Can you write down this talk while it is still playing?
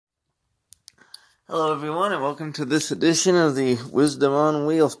Hello, everyone, and welcome to this edition of the Wisdom on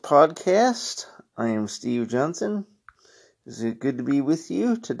Wheels podcast. I am Steve Johnson. Is it good to be with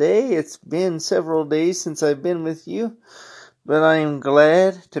you today? It's been several days since I've been with you, but I am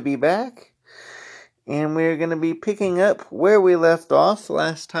glad to be back. And we're going to be picking up where we left off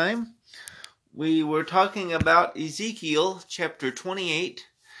last time. We were talking about Ezekiel chapter 28,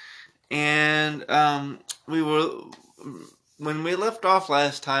 and when we left off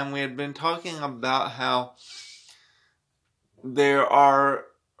last time, we had been talking about how there are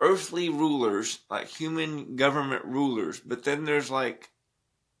earthly rulers, like human government rulers, but then there's like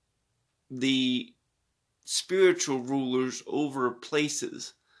the spiritual rulers over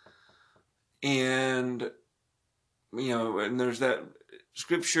places. And, and there's that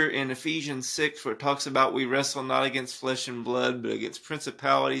scripture in Ephesians 6 where it talks about we wrestle not against flesh and blood, but against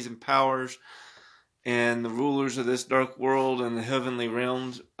principalities and powers and the rulers of this dark world and the heavenly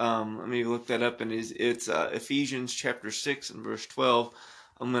realms. Let me look that up, and it's Ephesians chapter 6 and verse 12.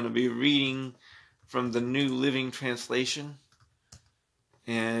 I'm going to be reading from the New Living Translation.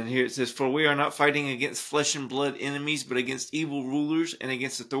 And here it says, "For we are not fighting against flesh and blood enemies, but against evil rulers and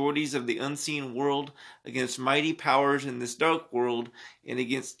against authorities of the unseen world, against mighty powers in this dark world, and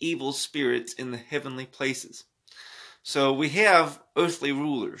against evil spirits in the heavenly places." So we have earthly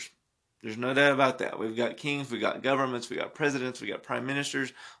rulers. There's no doubt about that. We've got kings, we've got governments, we've got presidents, we've got prime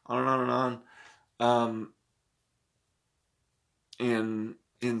ministers, on and on and on.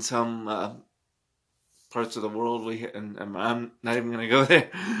 In some parts of the world, and I'm not even going to go there.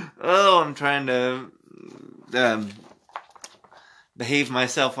 Oh, I'm trying to behave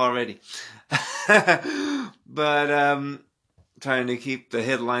myself already. But trying to keep the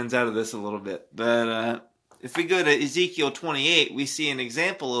headlines out of this a little bit. But if we go to Ezekiel 28, we see an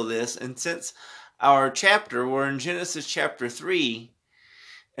example of this. And since our chapter, we're in Genesis chapter 3,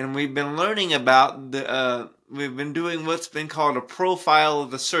 and we've been learning about we've been doing what's been called a profile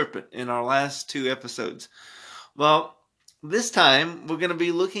of the serpent in our last two episodes. Well, this time we're going to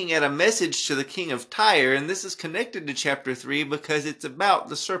be looking at a message to the king of Tyre, and this is connected to chapter 3 because it's about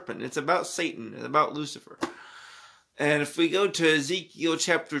the serpent. It's about Satan. It's about Lucifer. And if we go to Ezekiel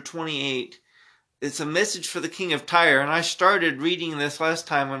chapter 28, it's a message for the king of Tyre. And I started reading this last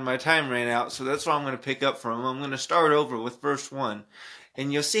time when my time ran out, so that's what I'm going to pick up from. I'm going to start over with verse 1.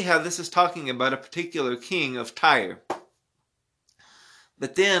 And you'll see how this is talking about a particular king of Tyre.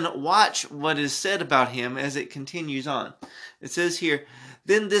 But then watch what is said about him as it continues on. It says here,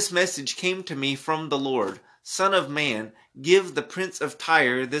 "Then this message came to me from the Lord. Son of man, give the prince of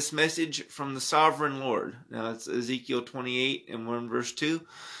Tyre this message from the sovereign Lord." Now it's Ezekiel 28 and 1 verse 2.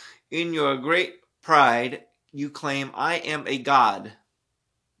 "In your great pride, you claim, 'I am a god.'"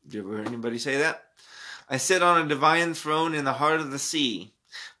 Did you ever hear anybody say that? "I sit on a divine throne in the heart of the sea.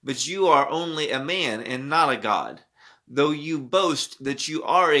 But you are only a man and not a god. Though you boast that you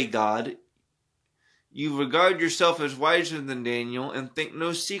are a god, you regard yourself as wiser than Daniel and think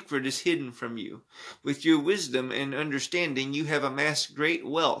no secret is hidden from you. With your wisdom and understanding, you have amassed great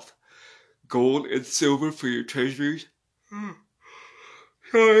wealth, gold and silver for your treasuries."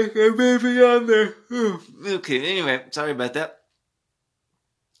 Sorry, I may be on there. Okay, anyway, sorry about that.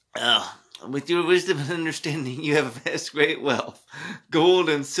 "With your wisdom and understanding, you have amassed great wealth, gold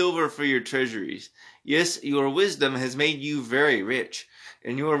and silver for your treasuries. Yes, your wisdom has made you very rich,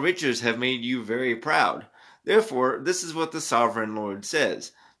 and your riches have made you very proud. Therefore, this is what the sovereign Lord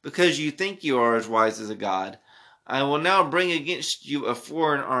says. Because you think you are as wise as a god, I will now bring against you a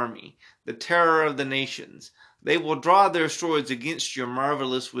foreign army, the terror of the nations. They will draw their swords against your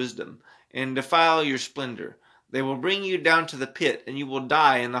marvelous wisdom, and defile your splendor. They will bring you down to the pit, and you will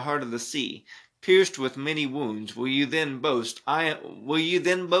die in the heart of the sea, pierced with many wounds. Will you then boast, I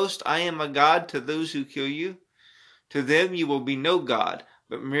am a god to those who kill you? To them you will be no god,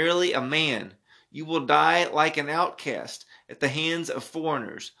 but merely a man. You will die like an outcast at the hands of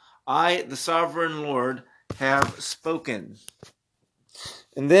foreigners. I, the sovereign Lord, have spoken."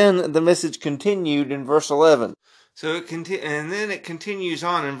 And then the message continued in verse 11. And then it continues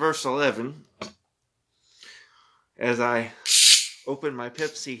on in verse 11. As I open my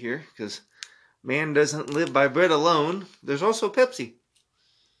Pepsi here, because man doesn't live by bread alone. There's also Pepsi.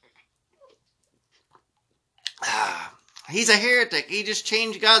 He's a heretic. He just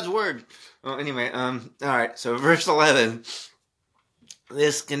changed God's word. Well, anyway, all right. So verse 11.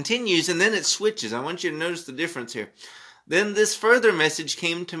 This continues, and then it switches. I want you to notice the difference here. "Then this further message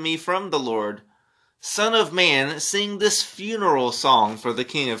came to me from the Lord. Son of man, sing this funeral song for the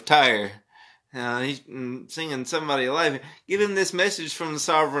king of Tyre." He's singing somebody alive. "Give him this message from the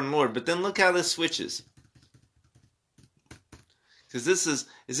sovereign Lord." But then look how this switches. Because is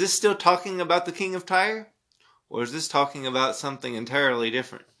this still talking about the king of Tyre? Or is this talking about something entirely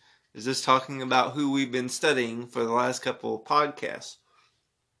different? Is this talking about who we've been studying for the last couple of podcasts?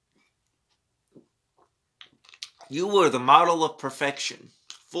 You were the model of perfection,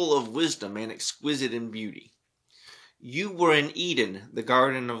 full of wisdom and exquisite in beauty. You were in Eden, the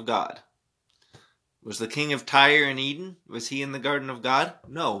garden of God. Was the king of Tyre in Eden? Was he in the garden of God?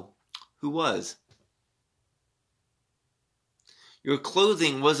 No. Who was? Your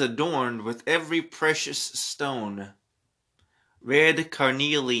clothing was adorned with every precious stone. Red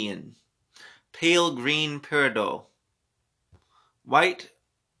carnelian, pale green peridot, white,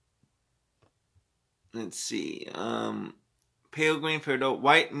 pale green peridot,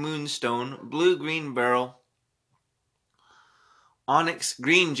 white moonstone, blue green beryl, onyx,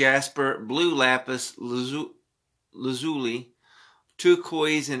 green jasper, blue lapis, lazuli,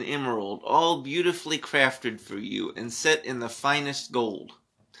 turquoise, and emerald, all beautifully crafted for you and set in the finest gold.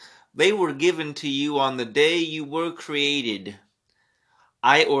 They were given to you on the day you were created.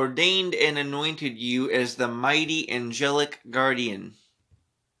 I ordained and anointed you as the mighty angelic guardian.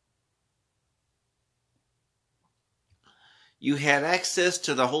 You had access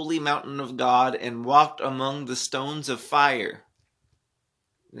to the holy mountain of God and walked among the stones of fire.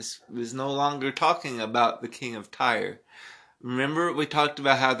 This was no longer talking about the king of Tyre. Remember, we talked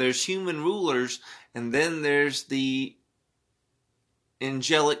about how there's human rulers, and then there's the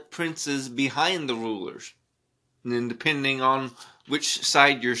angelic princes behind the rulers. And then depending on which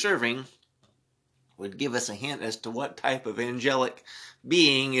side you're serving, would give us a hint as to what type of angelic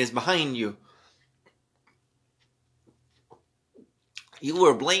being is behind you. You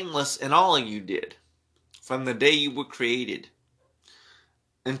were blameless in all you did, from the day you were created,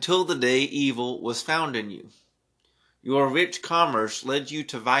 until the day evil was found in you. Your rich commerce led you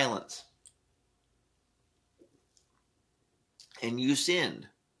to violence, and you sinned.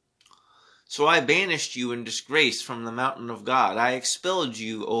 So I banished you in disgrace from the mountain of God. I expelled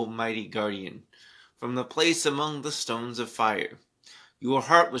you, O mighty guardian, from the place among the stones of fire. Your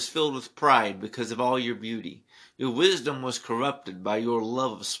heart was filled with pride because of all your beauty. Your wisdom was corrupted by your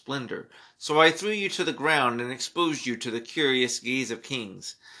love of splendor. So I threw you to the ground and exposed you to the curious gaze of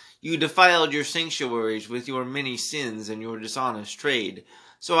kings. You defiled your sanctuaries with your many sins and your dishonest trade.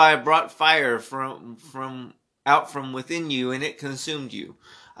 So I brought fire out from within you, and it consumed you.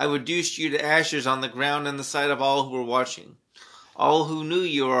 I reduced you to ashes on the ground in the sight of all who were watching. All who knew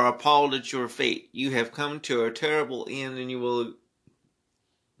you are appalled at your fate. You have come to a terrible end, and it will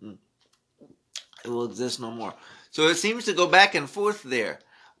exist no more. So it seems to go back and forth there,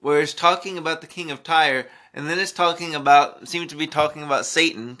 where it's talking about the king of Tyre, and then seems to be talking about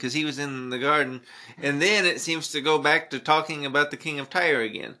Satan, because he was in the garden, and then it seems to go back to talking about the king of Tyre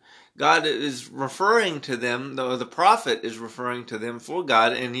again. God is referring to them, though the prophet is referring to them for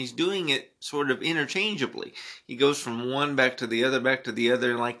God, and he's doing it sort of interchangeably. He goes from one back to the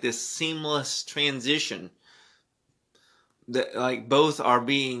other, like this seamless transition that like both are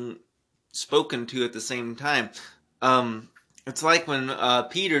being spoken to at the same time. It's like when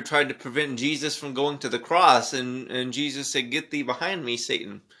Peter tried to prevent Jesus from going to the cross, and Jesus said, "Get thee behind me,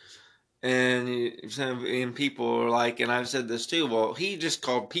 Satan." And people are like, and I've said this too, well, he just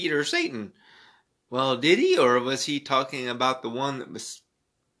called Peter Satan. Well, did he, or was he talking about the one that was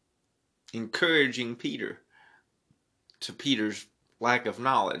encouraging Peter to Peter's lack of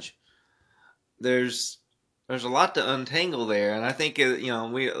knowledge? There's a lot to untangle there, and I think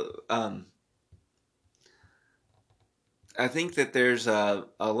I think that there's a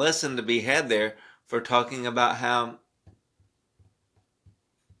lesson to be had there for talking about how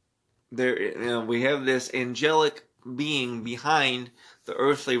we have this angelic being behind the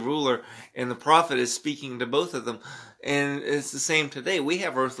earthly ruler, and the prophet is speaking to both of them. And it's the same today. We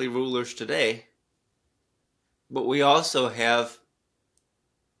have earthly rulers today, but we also have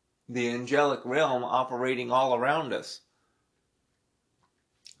the angelic realm operating all around us.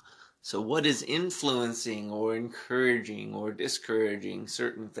 So what is influencing or encouraging or discouraging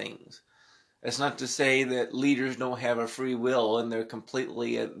certain things? That's not to say that leaders don't have a free will and they're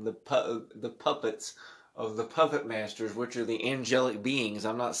completely the puppets of the puppet masters, which are the angelic beings.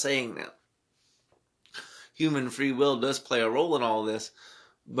 I'm not saying that. Human free will does play a role in all this,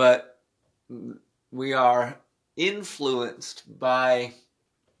 but we are influenced by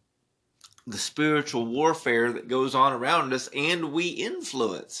the spiritual warfare that goes on around us, and we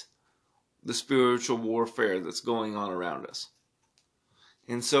influence the spiritual warfare that's going on around us.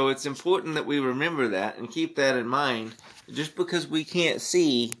 And so it's important that we remember that and keep that in mind. Just because we can't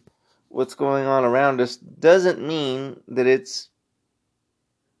see what's going on around us doesn't mean that it's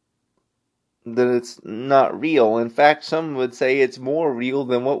that it's not real. In fact, some would say it's more real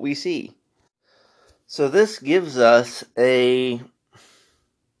than what we see. So this gives us insight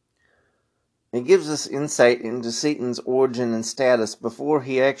into Satan's origin and status before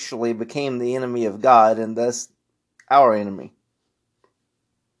he actually became the enemy of God and thus our enemy.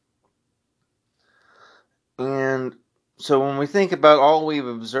 And so when we think about all we've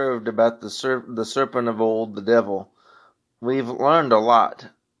observed about the serpent of old, the devil, we've learned a lot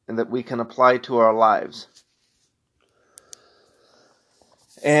that we can apply to our lives.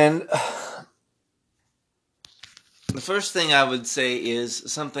 And the first thing I would say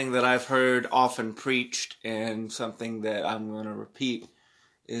is something that I've heard often preached and something that I'm going to repeat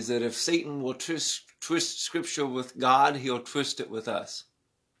is that if Satan will twist Scripture with God, he'll twist it with us.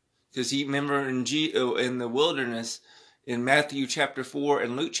 Because remember in the wilderness, in Matthew chapter 4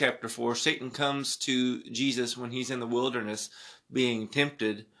 and Luke chapter 4, Satan comes to Jesus when he's in the wilderness being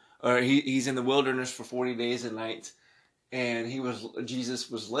tempted, or he's in the wilderness for 40 days and nights, and Jesus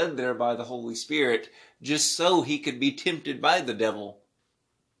was led there by the Holy Spirit just so he could be tempted by the devil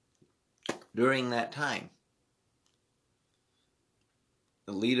during that time.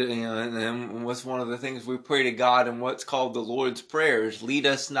 And what's one of the things we pray to God in what's called the Lord's Prayers? Lead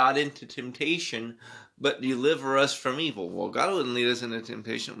us not into temptation, but deliver us from evil. Well, God wouldn't lead us into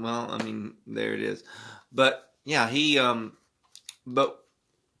temptation. Well, I mean, there it is. But yeah, but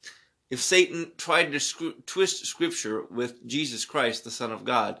if Satan tried to twist Scripture with Jesus Christ, the Son of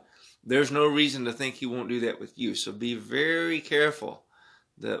God, there's no reason to think he won't do that with you. So be very careful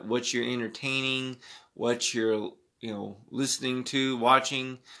that what you're entertaining, what you're listening to,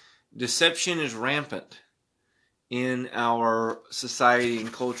 watching. Deception is rampant in our society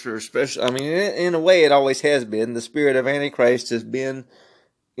and culture, especially. I mean, in a way, it always has been. The spirit of Antichrist has been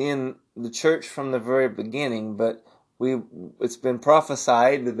in the church from the very beginning, but it's been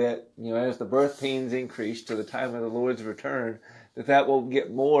prophesied that as the birth pains increase to the time of the Lord's return, that will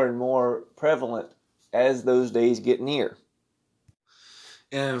get more and more prevalent as those days get near.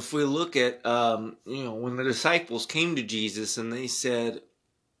 And if we look at when the disciples came to Jesus and they said,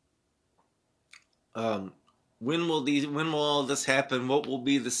 when will all this happen? What will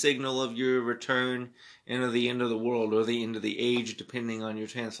be the signal of your return and of the end of the world, or the end of the age, depending on your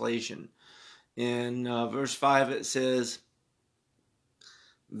translation? In verse 5 it says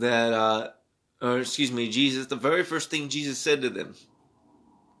that Jesus, the very first thing Jesus said to them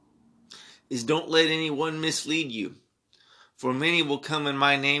is, don't let anyone mislead you, for many will come in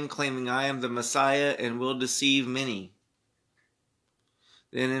my name claiming I am the Messiah and will deceive many.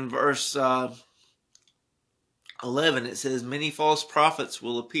 Then in verse 11 it says, many false prophets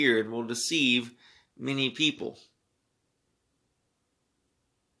will appear and will deceive many people.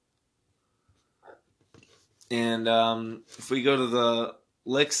 And if we go to the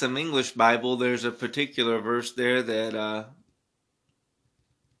Lexham English Bible, there's a particular verse there that let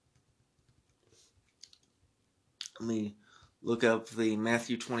me look up the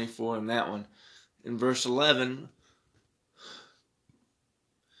Matthew 24 in that one. In verse 11,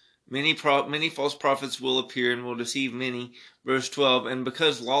 many false prophets will appear and will deceive many. Verse 12, and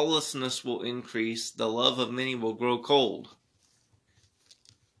because lawlessness will increase, the love of many will grow cold.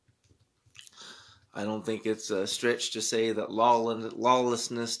 I don't think it's a stretch to say that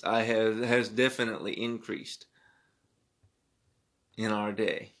lawlessness has definitely increased in our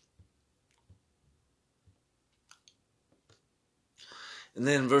day. And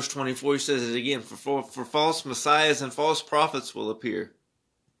then in verse 24 he says it again, for false messiahs and false prophets will appear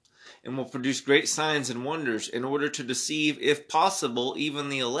and will produce great signs and wonders in order to deceive, if possible, even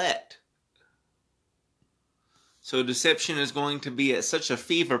the elect. So deception is going to be at such a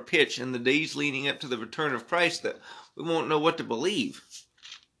fever pitch in the days leading up to the return of Christ that we won't know what to believe.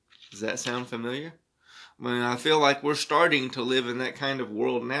 Does that sound familiar? I mean, I feel like we're starting to live in that kind of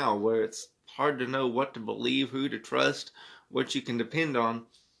world now where it's hard to know what to believe, who to trust, what you can depend on.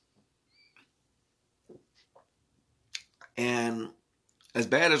 And as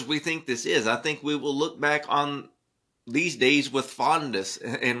bad as we think this is, I think we will look back on these days with fondness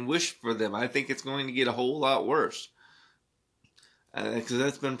and wish for them. I think it's going to get a whole lot worse. Because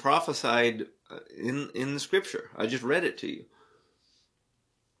that's been prophesied in the scripture. I just read it to you.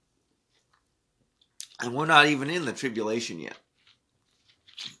 And we're not even in the tribulation yet.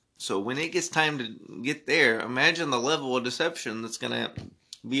 So when it gets time to get there, imagine the level of deception that's going to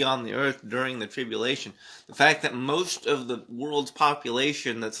be on the earth during the tribulation. The fact that most of the world's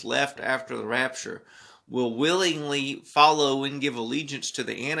population that's left after the rapture will willingly follow and give allegiance to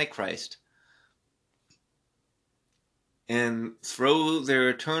the Antichrist and throw their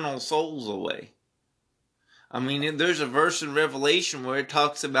eternal souls away. I mean, there's a verse in Revelation where it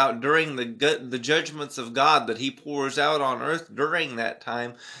talks about during the judgments of God that he pours out on earth during that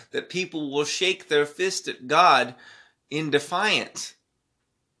time, that people will shake their fist at God in defiance.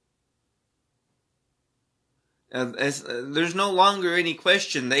 There's no longer any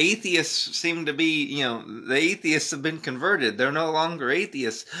question. The atheists seem to be, the atheists have been converted. They're no longer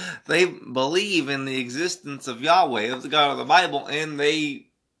atheists. They believe in the existence of Yahweh, of the God of the Bible, and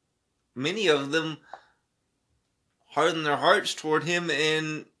many of them harden their hearts toward him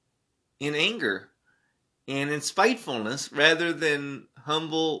in anger and in spitefulness rather than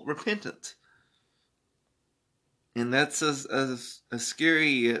humble repentance. And that's a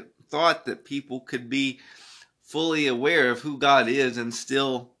scary thought, that people could be fully aware of who God is and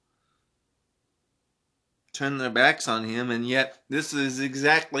still turn their backs on him. And yet this is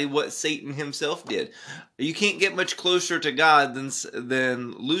exactly what Satan himself did. You can't get much closer to God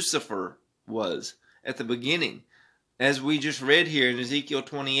than Lucifer was at the beginning. As we just read here in Ezekiel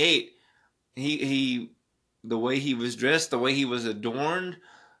 28, the way he was dressed, the way he was adorned,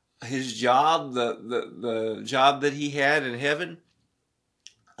 his job, the job that he had in heaven.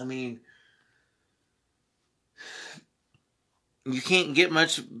 I mean, you can't get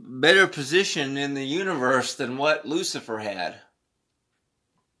much better position in the universe than what Lucifer had.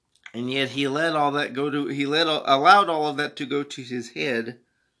 And yet he allowed all of that to go to his head.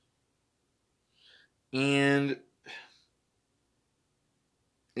 And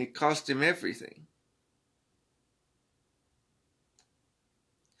it cost him everything.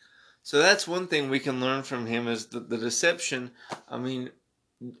 So that's one thing we can learn from him, is the deception. I mean,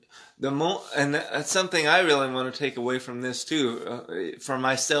 and that's something I really want to take away from this too, for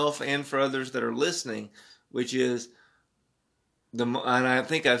myself and for others that are listening, which is and I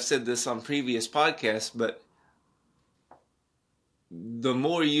think I've said this on previous podcasts, but the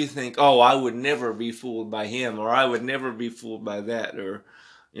more you think, oh, I would never be fooled by him, or I would never be fooled by that, or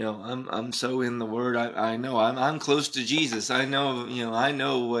I'm so in the Word, I know I'm close to Jesus. I know I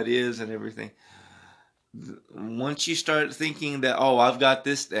know what is and everything. Once you start thinking that, oh, I've got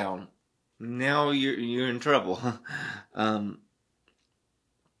this down, now you're in trouble.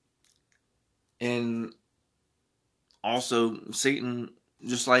 And also Satan,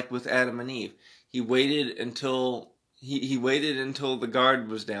 just like with Adam and Eve, he waited until he waited until the guard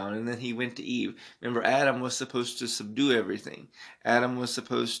was down, and then he went to Eve. Remember, Adam was supposed to subdue everything. Adam was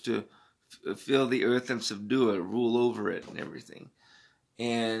supposed to fill the earth and subdue it, rule over it and everything.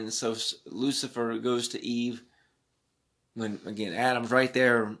 And so Lucifer goes to Eve when, again, Adam's right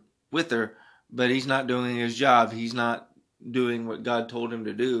there with her, but he's not doing his job. He's not doing what God told him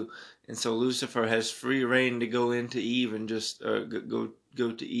to do. And so Lucifer has free reign to go into Eve and just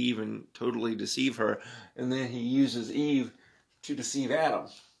go to Eve and totally deceive her. And then he uses Eve to deceive Adam.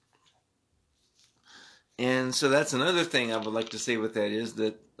 And so that's another thing I would like to say with that, is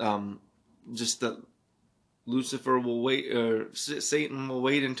that just that Lucifer will wait, or Satan will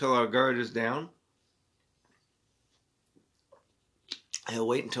wait until our guard is down. He'll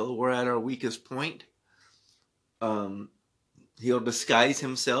wait until we're at our weakest point. He'll disguise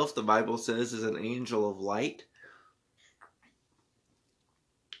himself, the Bible says, as an angel of light.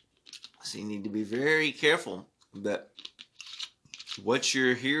 So you need to be very careful that what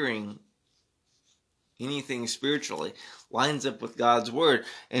you're hearing, anything spiritually, lines up with God's Word.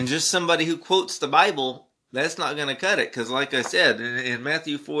 And just somebody who quotes the Bible, that's not going to cut it. Because like I said, in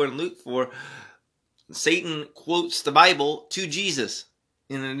Matthew 4 and Luke 4, Satan quotes the Bible to Jesus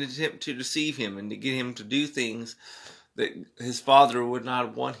in an attempt to deceive him and to get him to do things that his Father would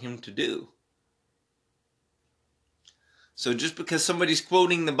not want him to do. So just because somebody's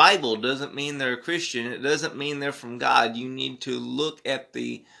quoting the Bible doesn't mean they're a Christian. It doesn't mean they're from God. You need to look at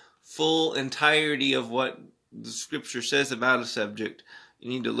the full entirety of what the Scripture says about a subject. You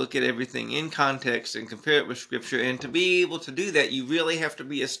need to look at everything in context and compare it with Scripture. And to be able to do that, you really have to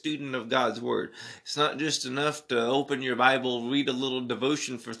be a student of God's Word. It's not just enough to open your Bible, read a little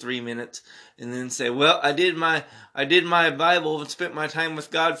devotion for 3 minutes, and then say, well, I did my Bible and spent my time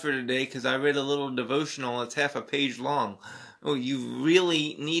with God for today because I read a little devotional that's half a page long. Oh, you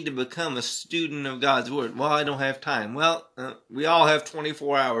really need to become a student of God's Word. Well, I don't have time. Well, we all have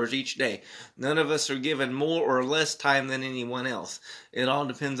 24 hours each day. None of us are given more or less time than anyone else. It all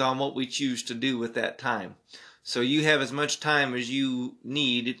depends on what we choose to do with that time. So you have as much time as you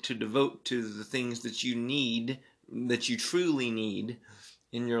need to devote to the things that you need, that you truly need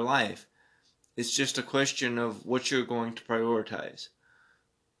in your life. It's just a question of what you're going to prioritize.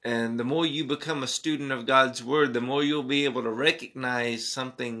 And the more you become a student of God's Word, the more you'll be able to recognize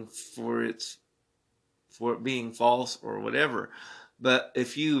something for it being false or whatever. But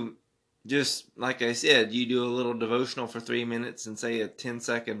if you just like I said, you do a little devotional for 3 minutes and say a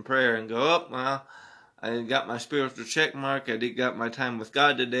 10-second prayer and go, oh, well, I got my spiritual check mark. I did got my time with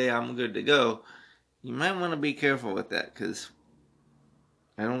God today. I'm good to go. You might want to be careful with that, because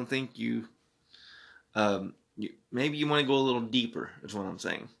I don't think maybe you want to go a little deeper, is what I'm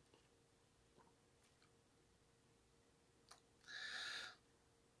saying.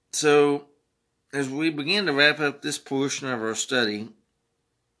 So, as we begin to wrap up this portion of our study,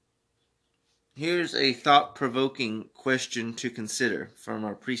 here's a thought-provoking question to consider from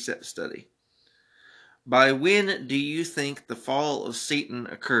our precept study. By when do you think the fall of Satan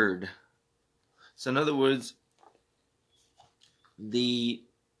occurred? So, in other words, the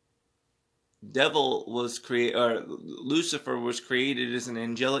devil was created, or Lucifer was created as an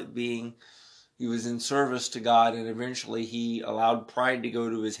angelic being. He was in service to God, and eventually he allowed pride to go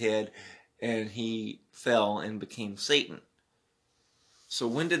to his head, and he fell and became Satan. So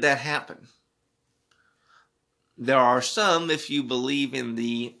when did that happen? There are some, if you believe in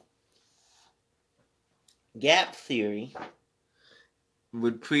the gap theory,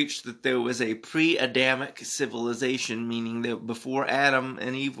 would preach that there was a pre-Adamic civilization, meaning that before Adam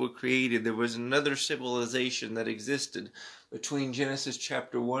and Eve were created, there was another civilization that existed between Genesis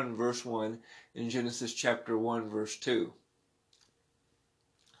chapter 1 verse 1 and Genesis chapter 1 verse 2.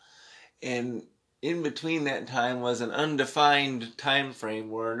 And in between that time was an undefined time frame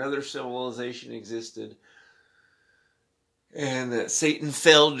where another civilization existed, and that Satan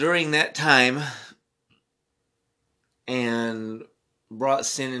fell during that time and brought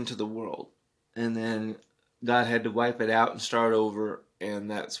sin into the world. And then God had to wipe it out and start over,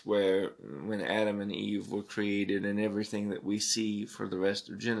 and that's when Adam and Eve were created and everything that we see for the rest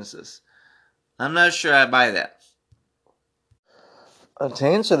of Genesis. I'm not sure I buy that. To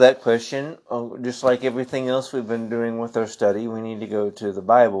answer that question, just like everything else we've been doing with our study, we need to go to the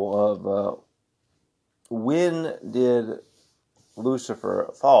Bible of when did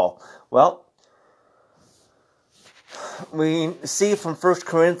Lucifer fall? Well, we see from 1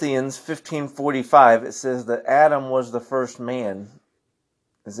 Corinthians 15:45, it says that Adam was the first man.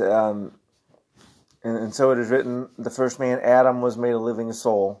 And so it is written, the first man, Adam, was made a living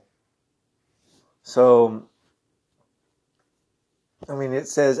soul. So, I mean, it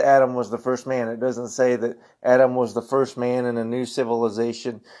says Adam was the first man. It doesn't say that Adam was the first man in a new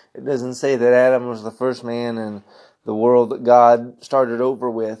civilization. It doesn't say that Adam was the first man in the world that God started over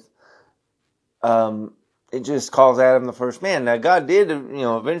with. It just calls Adam the first man. Now, God did,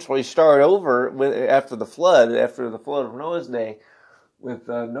 eventually start over after the flood of Noah's day, with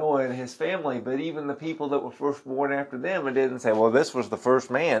Noah and his family. But even the people that were first born after them, it didn't say, well, this was the first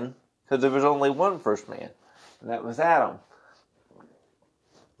man, because there was only one first man, and that was Adam.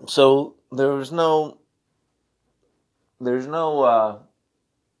 So there's no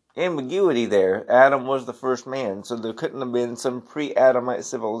ambiguity there. Adam was the first man, so there couldn't have been some pre-Adamite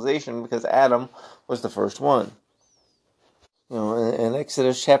civilization, because Adam was the first one. In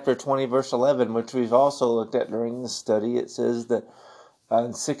Exodus chapter 20, verse 11, which we've also looked at during this study, it says that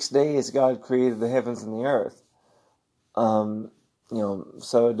in 6 days God created the heavens and the earth.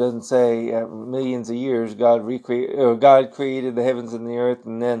 So it doesn't say millions of years God created the heavens and the earth,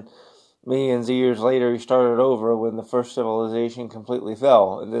 and then millions of years later he started over when the first civilization completely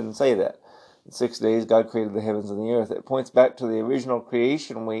fell. It didn't say that. In 6 days God created the heavens and the earth. It points back to the original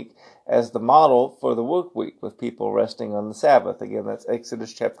creation week as the model for the work week, with people resting on the Sabbath. Again, that's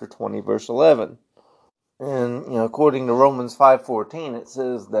Exodus chapter 20, verse 11. And, according to Romans 5:14, it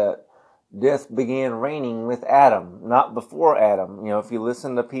says that death began reigning with Adam, not before Adam. If you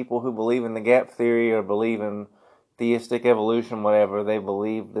listen to people who believe in the gap theory or believe in theistic evolution, whatever, they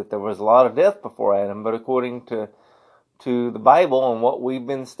believe that there was a lot of death before Adam. But according to the Bible and what we've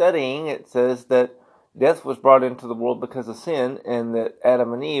been studying, it says that death was brought into the world because of sin, and that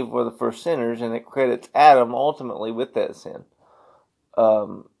Adam and Eve were the first sinners, and it credits Adam ultimately with that sin.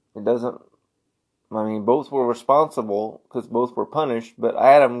 It doesn't, both were responsible because both were punished, but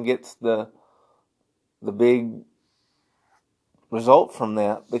Adam gets the big result from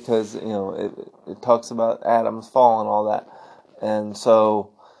that, because, it talks about Adam's fall and all that. And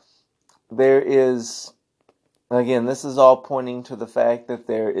so there is, again, this is all pointing to the fact that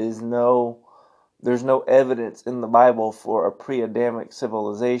there's no evidence in the Bible for a pre-Adamic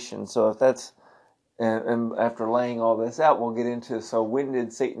civilization. So if that's, and after laying all this out, we'll get into, so when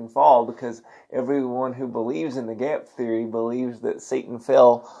did Satan fall? Because everyone who believes in the gap theory believes that Satan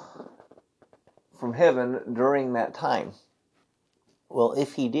fell from heaven during that time. Well,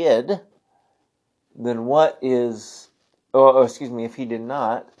 if he did, then if he did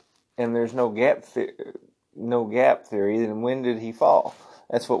not, and there's no gap theory, then when did he fall?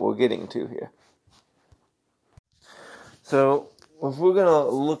 That's what we're getting to here. So if we're going to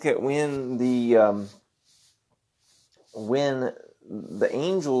look at when the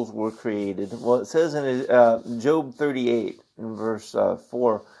angels were created, well, it says in Job 38 in verse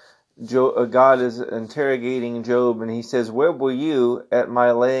 4, God is interrogating Job, and he says, "Where were you at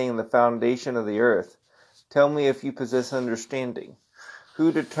my laying the foundation of the earth? Tell me if you possess understanding.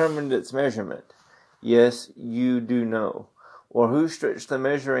 Who determined its measurement? Yes, you do know. Or who stretched the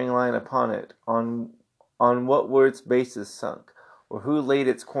measuring line upon it? On what were its bases sunk? Or who laid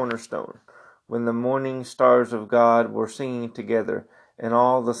its cornerstone? When the morning stars of God were singing together, and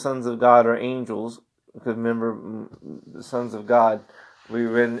all the sons of God are angels." Because remember, the sons of God, we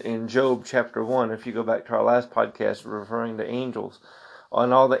read in Job chapter 1, if you go back to our last podcast, referring to angels.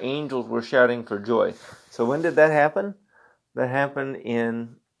 And all the angels were shouting for joy. So when did that happen? That happened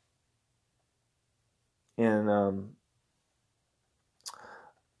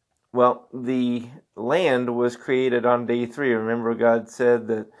the land was created on day 3. Remember, God said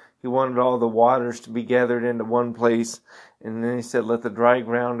that He wanted all the waters to be gathered into one place, and then He said, "Let the dry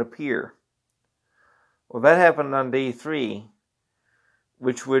ground appear." Well, that happened on day 3,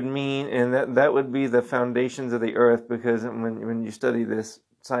 which would mean, and that would be the foundations of the earth, because when you study this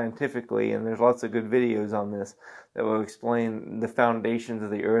scientifically, and there's lots of good videos on this that will explain the foundations of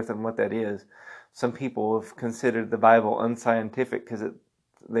the earth and what that is. Some people have considered the Bible unscientific because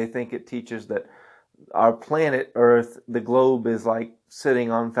they think it teaches that our planet Earth, the globe, is like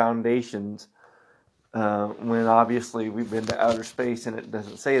sitting on foundations, when obviously we've been to outer space and it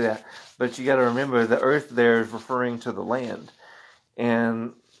doesn't say that. But you got to remember, the Earth there is referring to the land,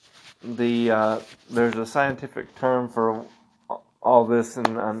 and there's a scientific term for all this,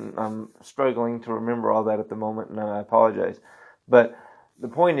 and I'm struggling to remember all that at the moment, and I apologize. But the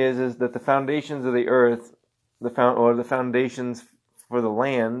point is that the foundations of the earth, the foundations for the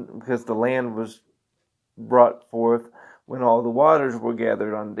land, because the land was brought forth when all the waters were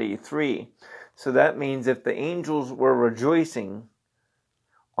gathered on day 3. So that means if the angels were rejoicing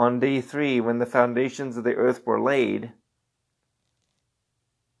on day 3 when the foundations of the earth were laid,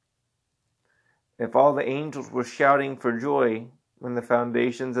 if all the angels were shouting for joy when the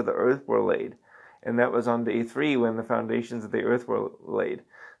foundations of the earth were laid, and that was on day 3 when the foundations of the earth were laid,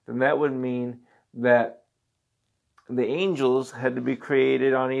 then that would mean that the angels had to be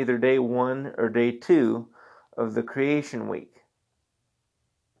created on either day 1 or day 2 of the creation week.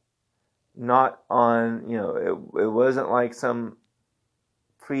 Not on, it wasn't like some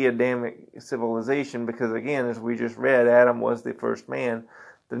pre-Adamic civilization, because again, as we just read, Adam was the first man.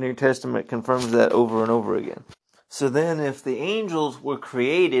 The New Testament confirms that over and over again. So then if the angels were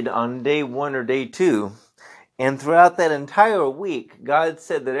created on day 1 or day 2, and throughout that entire week, God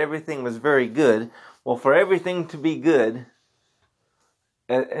said that everything was very good, well, for everything to be good,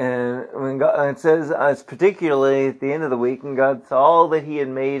 and when God, it says, it's particularly at the end of the week, and God saw all that He had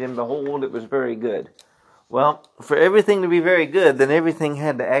made, and behold, it was very good. Well, for everything to be very good, then everything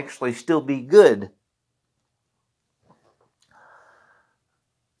had to actually still be good.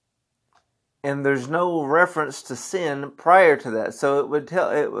 And there's no reference to sin prior to that. So it would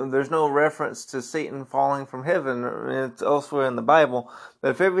there's no reference to Satan falling from heaven. It's elsewhere in the Bible.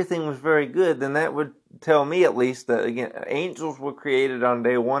 But if everything was very good, then that would tell me at least that, again, angels were created on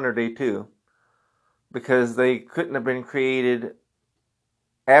day 1 or day 2. Because they couldn't have been created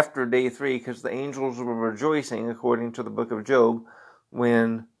after day 3, because the angels were rejoicing, according to the book of Job,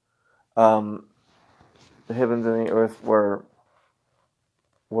 when the heavens and the earth were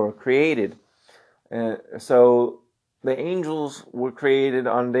created. So the angels were created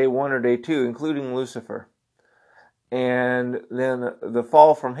on day 1 or day 2, including Lucifer. And then the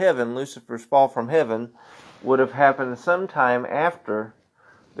fall from heaven, Lucifer's fall from heaven, would have happened sometime after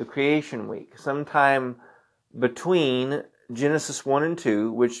the creation week, sometime between Genesis 1 and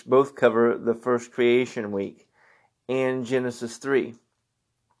 2, which both cover the first creation week, and Genesis 3.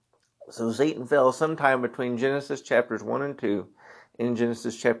 So Satan fell sometime between Genesis chapters 1 and 2 and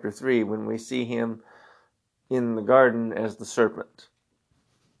Genesis chapter 3, when we see him in the garden as the serpent.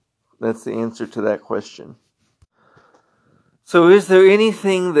 That's the answer to that question. So is there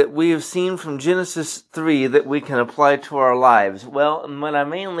anything that we have seen from Genesis 3 that we can apply to our lives? Well, what I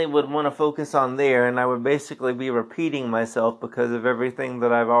mainly would want to focus on there, and I would basically be repeating myself because of everything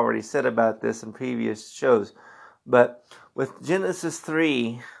that I've already said about this in previous shows, but with Genesis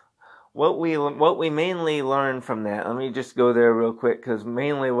 3, what we mainly learn from that, let me just go there real quick, because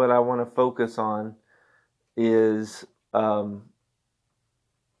mainly what I want to focus on is let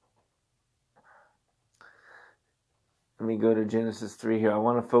me go to Genesis 3 here. I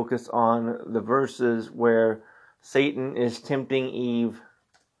want to focus on the verses where Satan is tempting Eve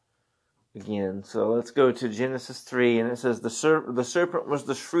again. So let's go to Genesis 3, and it says, the serpent was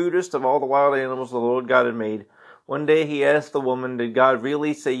the shrewdest of all the wild animals the Lord God had made. One day he asked the woman, did God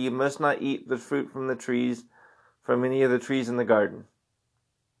really say you must not eat the fruit from the trees, from any of the trees in the garden?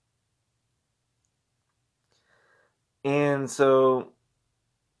 And so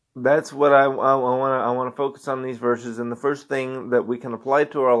that's what I want to focus on these verses. And the first thing that we can apply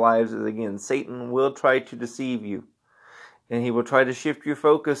to our lives is, again, Satan will try to deceive you. And he will try to shift your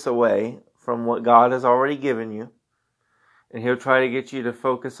focus away from what God has already given you. And he'll try to get you to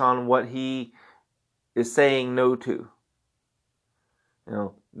focus on what he is saying no to. You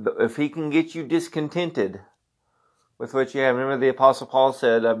know, if he can get you discontented with what you have. Remember the Apostle Paul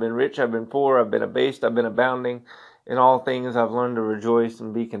said, I've been rich, I've been poor, I've been abased, I've been abounding. In all things I've learned to rejoice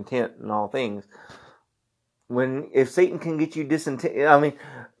and be content in all things. If Satan can get you discontent,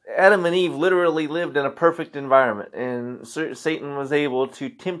 Adam and Eve literally lived in a perfect environment, and Satan was able to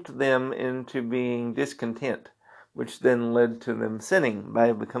tempt them into being discontent, which then led to them sinning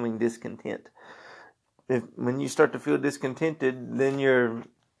by becoming discontent. When you start to feel discontented, then you're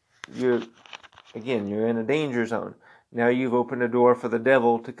in a danger zone. Now you've opened a door for the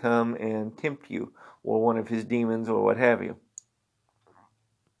devil to come and tempt you, or one of his demons, or what have you.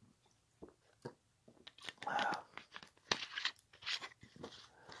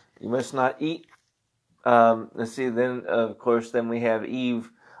 You must not eat. Let's see, then, of course, then we have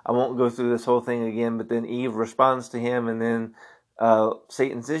Eve. I won't go through this whole thing again, but then Eve responds to him, and then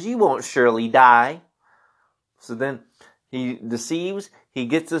Satan says, you won't surely die. So then he deceives. He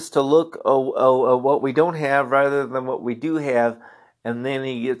gets us to look at what we don't have rather than what we do have, and then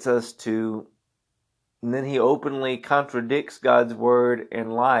he gets us to, and then he openly contradicts God's word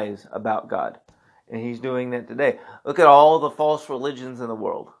and lies about God. And he's doing that today. Look at all the false religions in the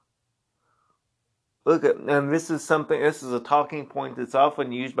world. And this is a talking point that's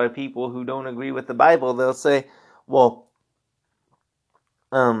often used by people who don't agree with the Bible. They'll say, well,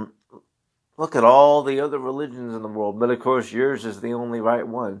 look at all the other religions in the world, but of course yours is the only right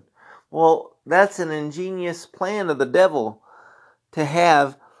one. Well, that's an ingenious plan of the devil to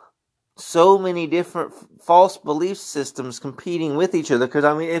have so many different false belief systems competing with each other. Because,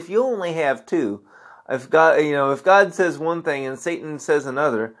 if you only have two, if God says one thing and Satan says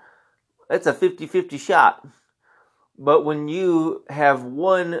another, it's a 50-50 shot. But when you have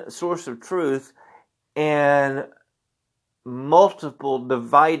one source of truth and multiple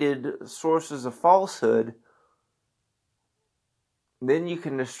divided sources of falsehood, then you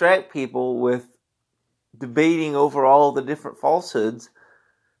can distract people with debating over all the different falsehoods,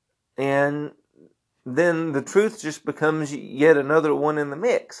 and then the truth just becomes yet another one in the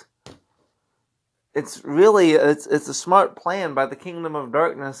mix. It's a smart plan by the kingdom of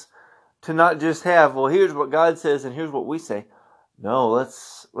darkness to not just have, well, here's what God says and here's what we say. No,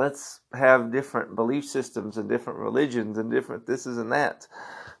 let's have different belief systems and different religions and different thises and that,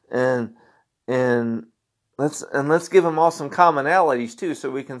 and let's give them all some commonalities too,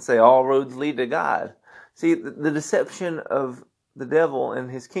 so we can say all roads lead to God. See, the deception of the devil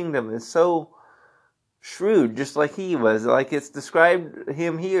and his kingdom is so shrewd, just like he was. Like it's described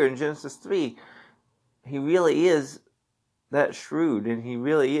him here in Genesis 3. He really is that shrewd, and he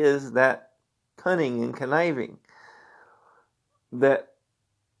really is that cunning and conniving, that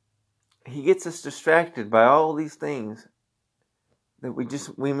he gets us distracted by all these things, that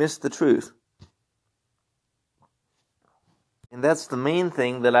we miss the truth. And that's the main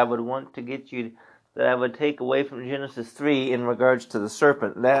thing that I would want to get you, that I would take away from Genesis 3 in regards to the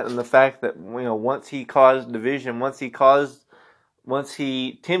serpent. That and the fact that, once he caused division, once he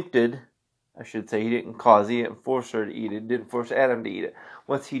tempted, I should say, he didn't force her to eat it, didn't force Adam to eat it.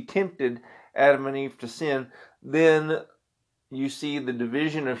 Once he tempted Adam and Eve to sin, then you see the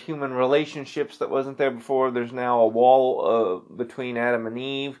division of human relationships that wasn't there before. There's now a wall between Adam and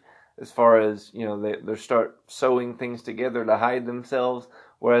Eve, as far as, they start sewing things together to hide themselves,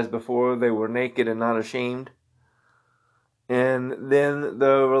 whereas before they were naked and not ashamed. And then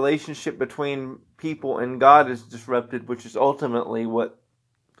the relationship between people and God is disrupted, which is ultimately what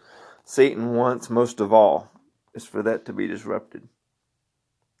Satan wants most of all, is for that to be disrupted.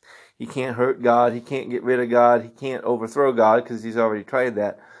 He can't hurt God. He can't get rid of God. He can't overthrow God because he's already tried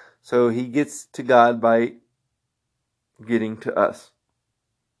that. So he gets to God by getting to us.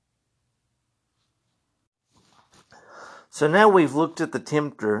 So now we've looked at the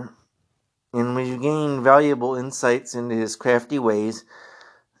tempter, and we've gained valuable insights into his crafty ways.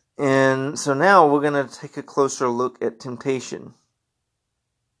 And so now we're going to take a closer look at temptation.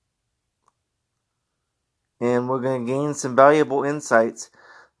 And we're going to gain some valuable insights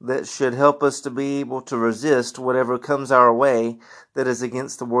that should help us to be able to resist whatever comes our way that is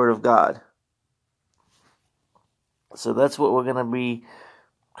against the Word of God. So that's what we're going to be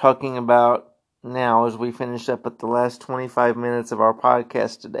talking about now as we finish up at the last 25 minutes of our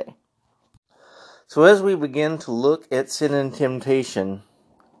podcast today. So as we begin to look at sin and temptation,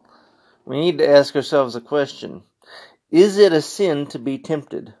 we need to ask ourselves a question. Is it a sin to be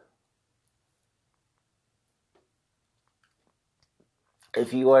tempted?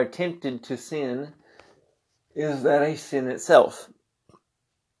 If you are tempted to sin, is that a sin itself?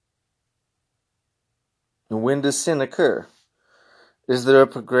 And when does sin occur? Is there a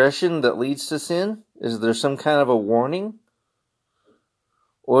progression that leads to sin? Is there some kind of a warning?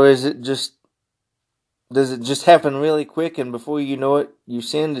 Or does it just happen really quick and before you know it, you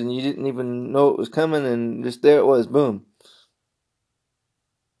sinned and you didn't even know it was coming and just there it was, boom.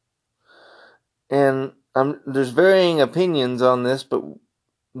 And there's varying opinions on this, but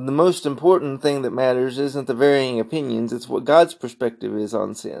the most important thing that matters isn't the varying opinions, it's what God's perspective is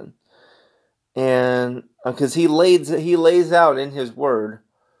on sin. And because he lays out in his word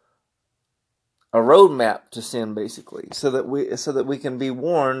a roadmap to sin, basically, so that we can be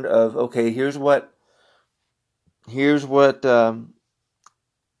warned of, okay, here's what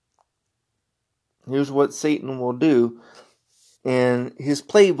Satan will do, and his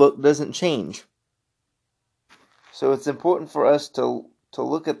playbook doesn't change. So it's important for us to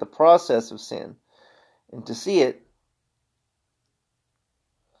look at the process of sin and to see it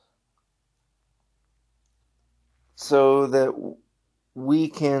so that we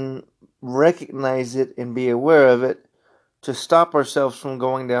can recognize it and be aware of it to stop ourselves from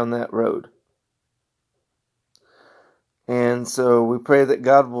going down that road. And so we pray that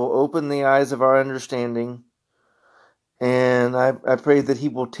God will open the eyes of our understanding, and I pray that he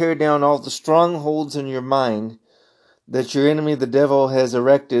will tear down all the strongholds in your mind that your enemy, the devil, has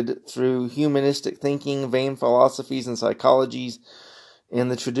erected through humanistic thinking, vain philosophies and psychologies, and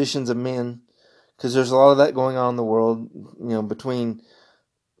the traditions of men. Because there's a lot of that going on in the world,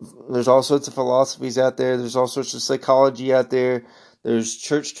 there's all sorts of philosophies out there, there's all sorts of psychology out there, there's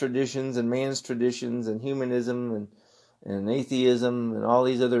church traditions and man's traditions and humanism and atheism and all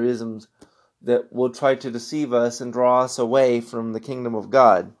these other isms that will try to deceive us and draw us away from the kingdom of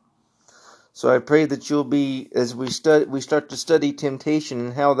God. So I pray that you'll be, as we start to study temptation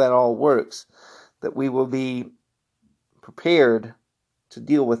and how that all works, that we will be prepared to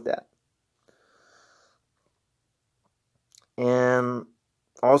deal with that. And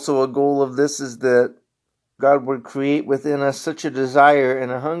also a goal of this is that God would create within us such a desire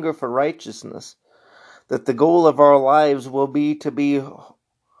and a hunger for righteousness that the goal of our lives will be to be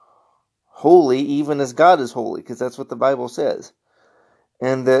holy even as God is holy, because that's what the Bible says.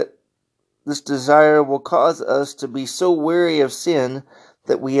 And that this desire will cause us to be so weary of sin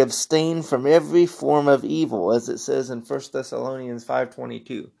that we abstain from every form of evil, as it says in 1 Thessalonians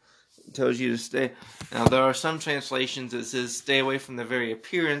 5:22. It tells you to stay. Now, there are some translations that says stay away from the very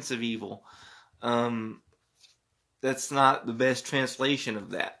appearance of evil. That's not the best translation of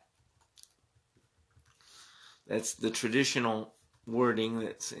that. That's the traditional wording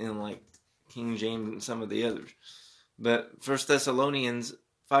that's in like King James and some of the others. But 1 Thessalonians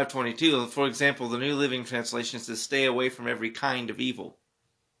 5:22, for example, the New Living Translation says stay away from every kind of evil.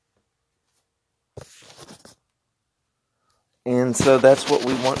 And so that's what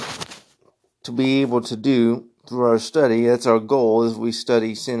we want to be able to do through our study. That's our goal as we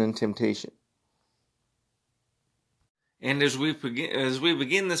study sin and temptation. And as we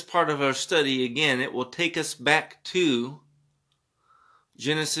begin this part of our study again, it will take us back to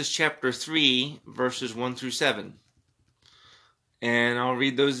Genesis chapter 3, verses 1 through 7. And I'll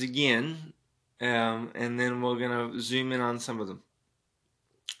read those again, and then we're going to zoom in on some of them.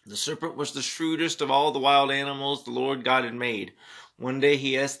 The serpent was the shrewdest of all the wild animals the Lord God had made. One day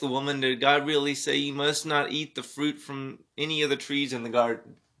he asked the woman, did God really say you must not eat the fruit from any of the trees in the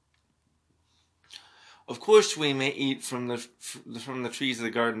garden? Of course we may eat from the trees of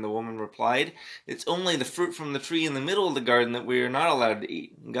the garden, the woman replied. It's only the fruit from the tree in the middle of the garden that we are not allowed to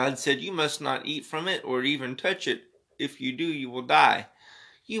eat. God said you must not eat from it or even touch it. If you do, you will die.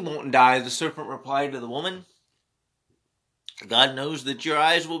 You won't die, the serpent replied to the woman. God knows that your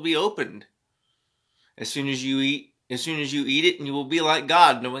eyes will be opened as soon as you eat it, and you will be like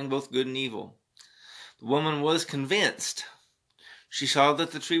God, knowing both good and evil. The woman was convinced. She saw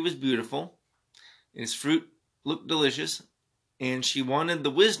that the tree was beautiful, and its fruit looked delicious, and she wanted the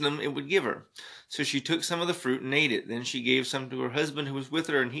wisdom it would give her. So she took some of the fruit and ate it. Then she gave some to her husband who was with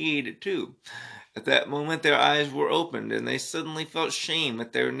her, and he ate it too. At that moment their eyes were opened, and they suddenly felt shame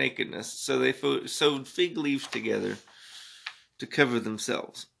at their nakedness. So they sewed fig leaves together to cover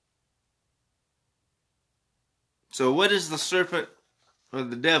themselves. So what is the serpent or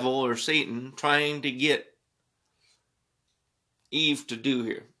the devil or Satan trying to get Eve to do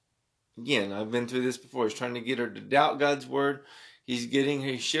here. Again, I've been through this before. He's trying to get her to doubt God's word.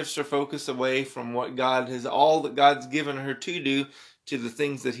 He shifts her focus away from all that God's given her to do, to the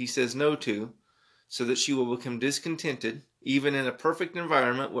things that he says no to, so that she will become discontented, even in a perfect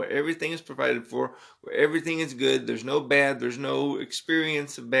environment where everything is provided for, where everything is good. There's no bad. There's no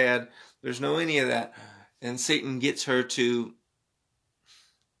experience of bad. There's no any of that. And Satan gets her to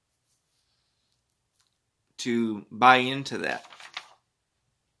buy into that.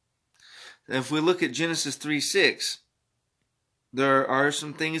 And if we look at Genesis 3:6, there are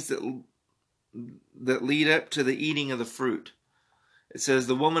some things that lead up to the eating of the fruit. It says,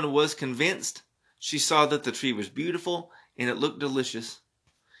 the woman was convinced. She saw that the tree was beautiful and it looked delicious,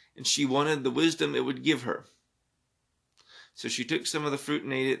 and she wanted the wisdom it would give her. So she took some of the fruit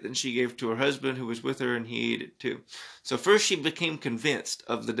and ate it. Then she gave it to her husband who was with her, and he ate it too. So first she became convinced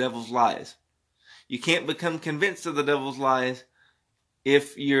of the devil's lies. You can't become convinced of the devil's lies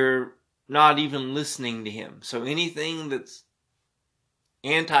if you're not even listening to him. So anything that's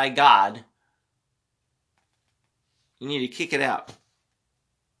anti-God, you need to kick it out.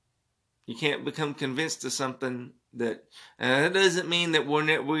 You can't become convinced of something that doesn't mean that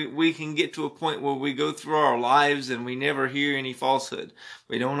we can get to a point where we go through our lives and we never hear any falsehood.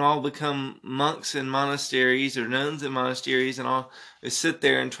 We don't all become monks in monasteries or nuns in monasteries and all sit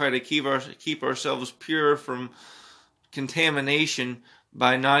there and try to keep ourselves pure from contamination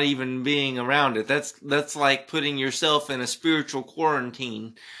by not even being around it. That's like putting yourself in a spiritual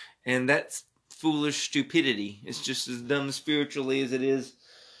quarantine, and that's foolish stupidity. It's just as dumb spiritually as it is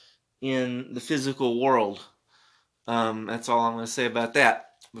in the physical world. That's all I'm going to say about that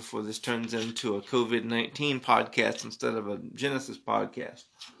before this turns into a COVID-19 podcast instead of a Genesis podcast.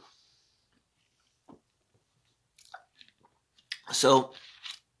 So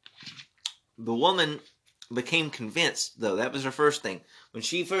the woman became convinced, though. That was her first thing. When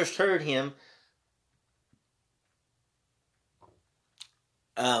she first heard him,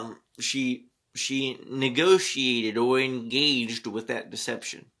 she negotiated or engaged with that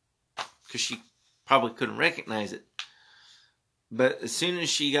deception, because she probably couldn't recognize it. But as soon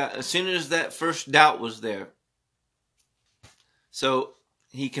as that first doubt was there, so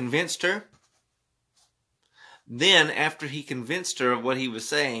he convinced her. Then after he convinced her of what he was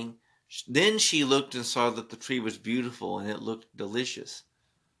saying, then she looked and saw that the tree was beautiful and it looked delicious.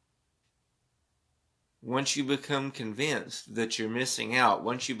 Once you become convinced that you're missing out,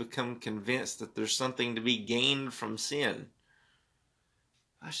 once you become convinced that there's something to be gained from sin,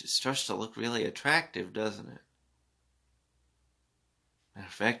 gosh, it starts to look really attractive, doesn't it? Matter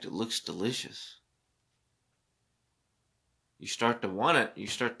of fact, it looks delicious. You start to want it. You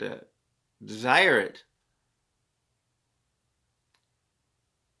start to desire it.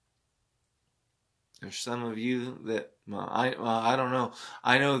 There's some of you that, I don't know.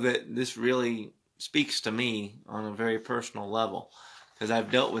 I know that this really speaks to me on a very personal level, because I've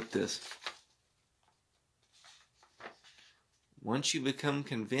dealt with this. Once you become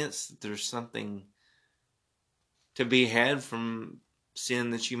convinced that there's something to be had from sin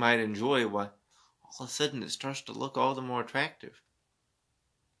that you might enjoy, why, all of a sudden it starts to look all the more attractive.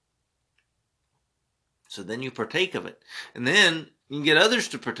 So then you partake of it. And then you can get others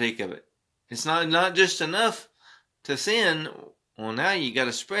to partake of it. It's not just enough to sin. Well, now you got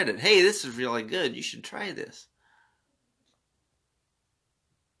to spread it. Hey, this is really good. You should try this.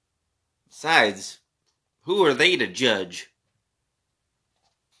 Besides, who are they to judge?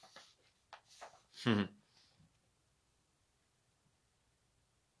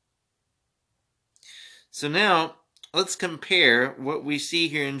 So now, let's compare what we see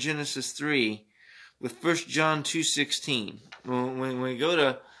here in Genesis 3 with 1 John 2:16. When we go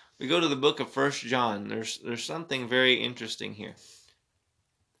to the book of 1 John, there's something very interesting here.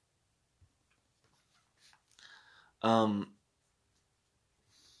 Let's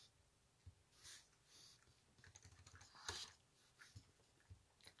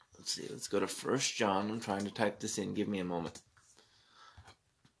see. Let's go to 1 John. I'm trying to type this in. Give me a moment.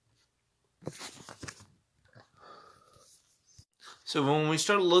 So when we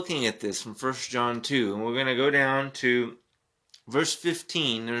start looking at this from 1 John 2, and we're going to go down to verse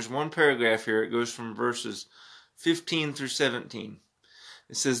 15, there's one paragraph here. It goes from verses 15 through 17.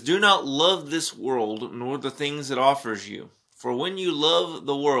 It says, "Do not love this world, nor the things it offers you. For when you love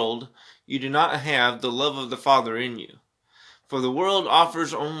the world, you do not have the love of the Father in you. For the world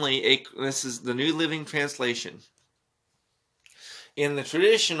offers only this is the New Living Translation. In the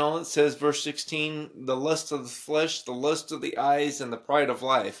traditional, it says, verse 16, the lust of the flesh, the lust of the eyes, and the pride of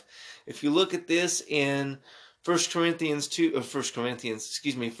life. If you look at this in 1 John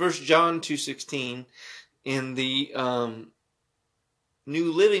 2:16, in the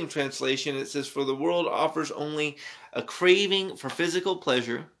New Living Translation, it says, "For the world offers only a craving for physical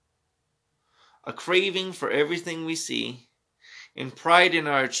pleasure, a craving for everything we see, and pride in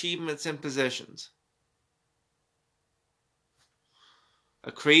our achievements and possessions."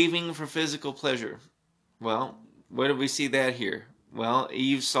 A craving for physical pleasure. Well, where do we see that here? Well,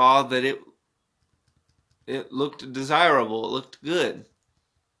 Eve saw that it looked desirable, it looked good,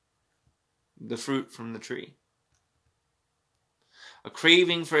 the fruit from the tree. A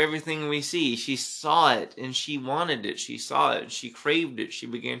craving for everything we see. She saw it and she wanted it. She saw it. She craved it. She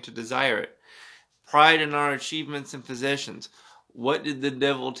began to desire it. Pride in our achievements and possessions. What did the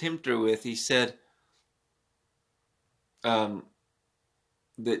devil tempt her with? He said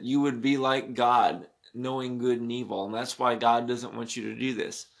that you would be like God, knowing good and evil. And that's why God doesn't want you to do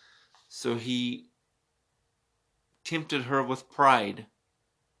this. So he tempted her with pride.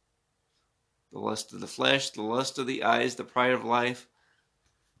 The lust of the flesh, the lust of the eyes, the pride of life.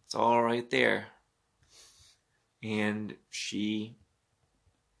 It's all right there. And she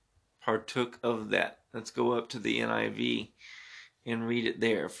partook of that. Let's go up to the NIV and read it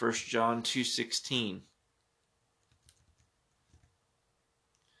there. 1 John 2:16.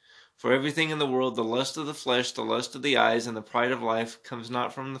 "For everything in the world, the lust of the flesh, the lust of the eyes, and the pride of life comes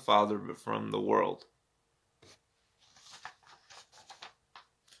not from the Father, but from the world."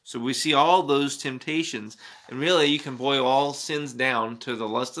 So we see all those temptations, and really you can boil all sins down to the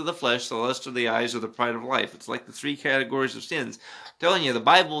lust of the flesh, the lust of the eyes, or the pride of life. It's like the three categories of sins. I'm telling you, the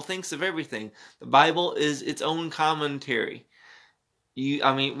Bible thinks of everything. The Bible is its own commentary.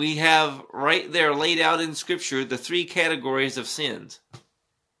 We have right there laid out in Scripture the three categories of sins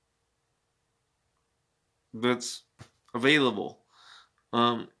that's available.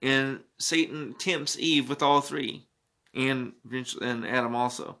 And Satan tempts Eve with all three, and Adam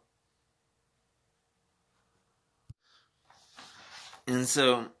also. And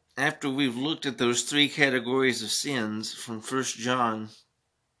so, after we've looked at those three categories of sins from 1 John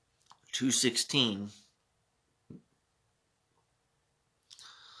 2:16,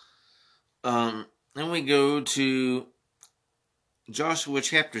 then we go to Joshua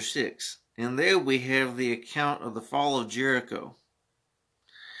chapter 6, and there we have the account of the fall of Jericho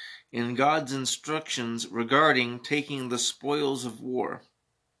and God's instructions regarding taking the spoils of war.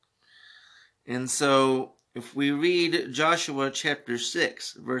 And so, if we read Joshua chapter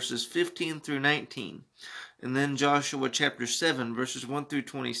 6, verses 15 through 19, and then Joshua chapter 7, verses 1 through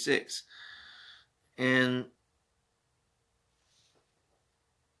 26, and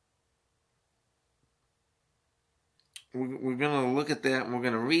we're going to look at that and we're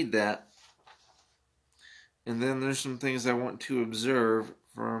going to read that. And then there's some things I want to observe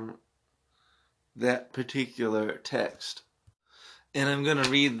from that particular text. And I'm going to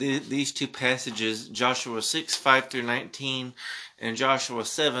read these two passages, Joshua 6, 5 through 19, and Joshua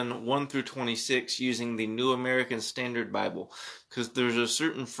 7, 1 through 26, using the New American Standard Bible. Because there's a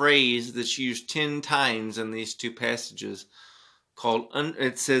certain phrase that's used 10 times in these two passages called,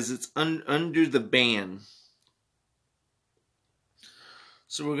 it says it's under the ban.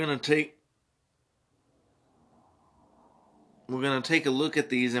 So we're going to take a look at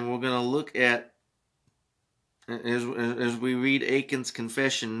these, and we're going to look at, as we read Achan's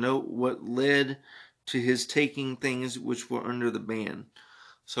confession, note what led to his taking things which were under the ban.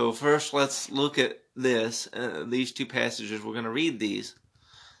 So first, let's look at these two passages. We're going to read these,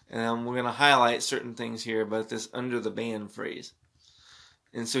 and we're going to highlight certain things here about this under the ban phrase.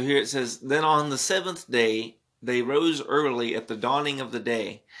 And so here it says, "Then on the seventh day they rose early at the dawning of the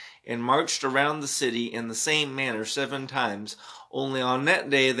day, and marched around the city in the same manner 7 times. Only on that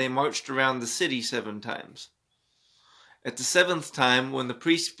day they marched around the city 7 times. At the 7th time, when the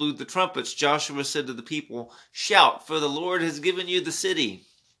priests blew the trumpets, Joshua said to the people, 'Shout, for the Lord has given you the city.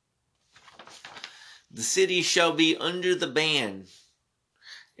 The city shall be under the ban,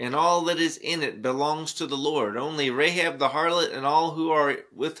 and all that is in it belongs to the Lord. Only Rahab the harlot and all who are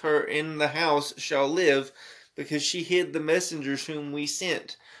with her in the house shall live, because she hid the messengers whom we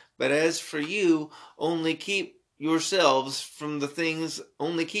sent. But as for you, only keep yourselves from the things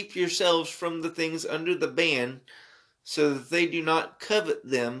under the ban, so that they do not covet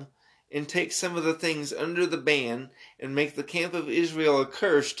them, and take some of the things under the ban, and make the camp of Israel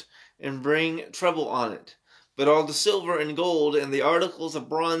accursed, and bring trouble on it. But all the silver and gold, and the articles of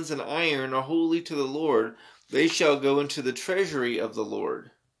bronze and iron are holy to the Lord. They shall go into the treasury of the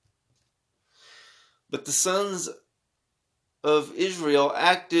Lord.' But the sons of Israel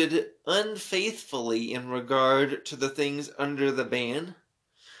acted unfaithfully in regard to the things under the ban.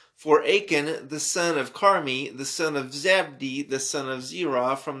 For Achan, the son of Carmi, the son of Zabdi, the son of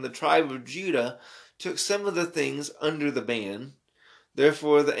Zerah, from the tribe of Judah, took some of the things under the ban,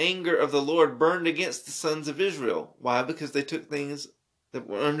 Therefore the anger of the Lord burned against the sons of Israel. Why? Because they took things that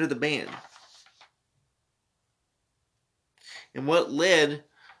were under the ban. And what led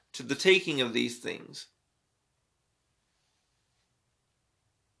to the taking of these things?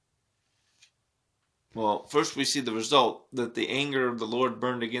 Well, first we see the result, that the anger of the Lord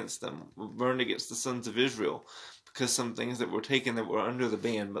burned against them, burned against the sons of Israel, because some things that were taken that were under the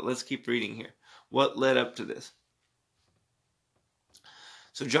ban. But let's keep reading here. What led up to this?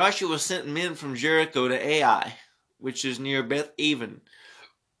 So Joshua sent men from Jericho to Ai, which is near Beth Aven,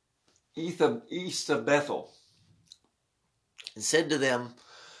 east of Bethel, and said to them,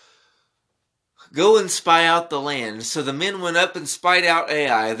 "Go and spy out the land." So the men went up and spied out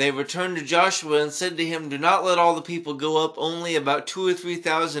Ai. They returned to Joshua and said to him, "Do not let all the people go up. Only about 2,000 or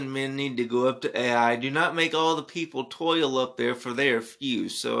 3,000 men need to go up to Ai. Do not make all the people toil up there, for they are few."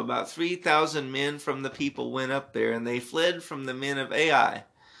 So about 3,000 men from the people went up there, and they fled from the men of Ai.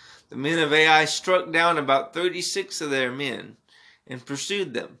 The men of Ai struck down about 36 of their men and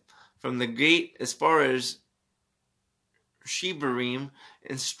pursued them from the gate as far as Shebarim,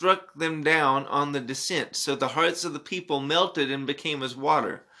 and struck them down on the descent. So the hearts of the people melted and became as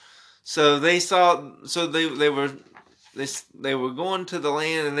water. So they were going to the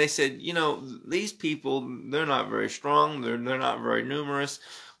land, and they said, these people, they're not very strong. They're not very numerous.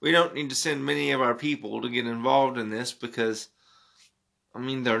 We don't need to send many of our people to get involved in this, because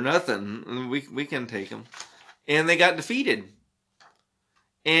they're nothing. We can take them. And they got defeated.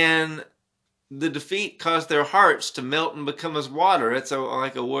 And the defeat caused their hearts to melt and become as water. That's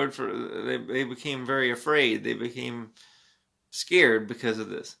like a word for, they became very afraid. They became scared because of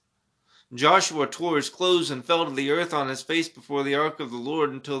this. Joshua tore his clothes and fell to the earth on his face before the ark of the Lord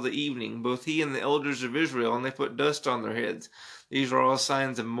until the evening, both he and the elders of Israel, and they put dust on their heads. These are all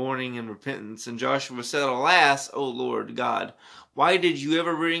signs of mourning and repentance. And Joshua said, "Alas, O Lord God, why did you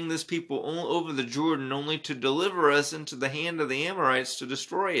ever bring this people over the Jordan only to deliver us into the hand of the Amorites to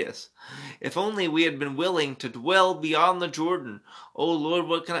destroy us? If only we had been willing to dwell beyond the Jordan. O Lord,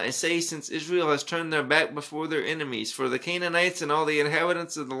 what can I say, since Israel has turned their back before their enemies? For the Canaanites and all the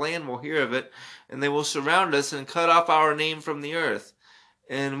inhabitants of the land will hear of it, and they will surround us and cut off our name from the earth.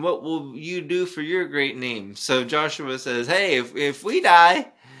 And what will you do for your great name?" So Joshua says, hey, if we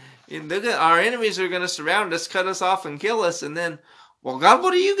die, our enemies are going to surround us, cut us off, and kill us. And then, well, God,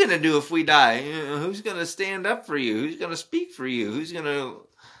 what are you going to do if we die? Who's going to stand up for you? Who's going to speak for you? Who's going to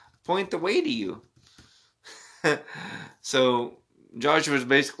point the way to you? So Joshua's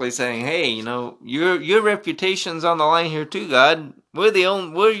basically saying, hey, your reputation's on the line here too, God.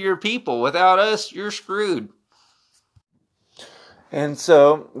 We're your people. Without us, you're screwed. And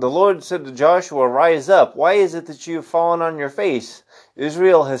so the Lord said to Joshua, "Rise up. Why is it that you have fallen on your face?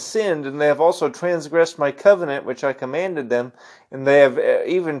 Israel has sinned, and they have also transgressed my covenant which I commanded them, and they have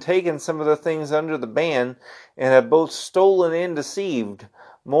even taken some of the things under the ban, and have both stolen and deceived.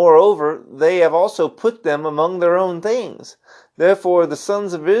 Moreover, they have also put them among their own things. Therefore the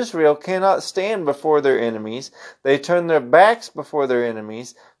sons of Israel cannot stand before their enemies. They turn their backs before their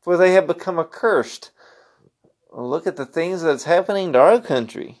enemies, for they have become accursed." Look at the things that's happening to our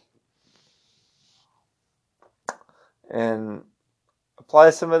country. And apply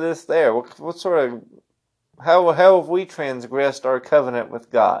some of this there. How have we transgressed our covenant with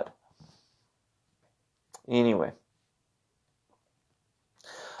God? Anyway.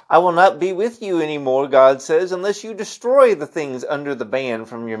 "I will not be with you anymore," God says, "unless you destroy the things under the ban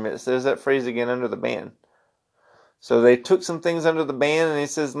from your midst." There's that phrase again, under the ban. So they took some things under the ban, and he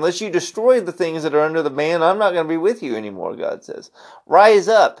says, unless you destroy the things that are under the ban, I'm not going to be with you anymore, God says. "Rise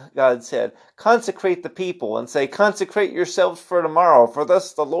up," God said, "consecrate the people," and say, "Consecrate yourselves for tomorrow. For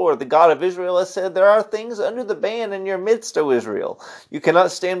thus the Lord, the God of Israel, has said, there are things under the ban in your midst, O Israel. You cannot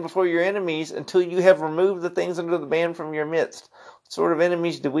stand before your enemies until you have removed the things under the ban from your midst." What sort of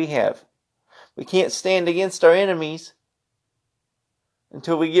enemies do we have? We can't stand against our enemies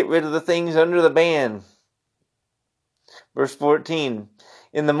until we get rid of the things under the ban. Verse 14,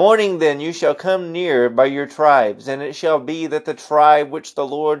 "In the morning then you shall come near by your tribes, and it shall be that the tribe which the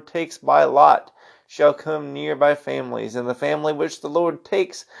Lord takes by lot shall come near by families, and the family which the Lord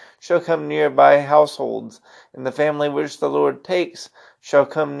takes shall come near by households, and the family which the Lord takes shall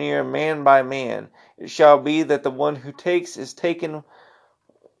come near man by man. It shall be that the one who is taken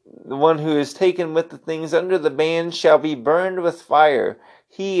with the things under the ban shall be burned with fire,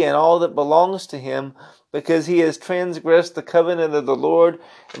 he and all that belongs to him, because he has transgressed the covenant of the Lord,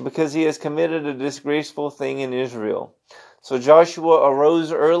 and because he has committed a disgraceful thing in Israel." So Joshua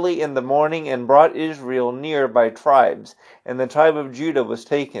arose early in the morning and brought Israel near by tribes, and the tribe of Judah was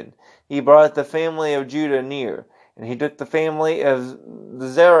taken. He brought the family of Judah near, And he took the family of the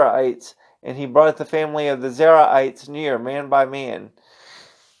Zaraites, and he brought the family of the Zaraites near, man by man.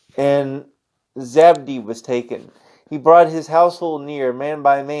 And Zabdi was taken. He brought his household near, man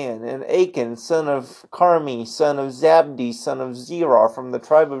by man. And Achan, son of Carmi, son of Zabdi, son of Zerah, from the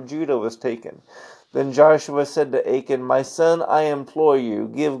tribe of Judah, was taken. Then Joshua said to Achan, My son, I implore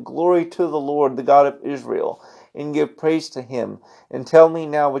you, give glory to the Lord, the God of Israel, and give praise to him, and tell me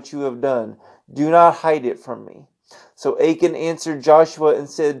now what you have done. Do not hide it from me. So Achan answered Joshua and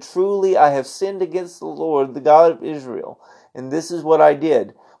said, Truly I have sinned against the Lord, the God of Israel, and this is what I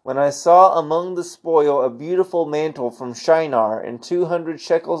did. When I saw among the spoil a beautiful mantle from Shinar, and 200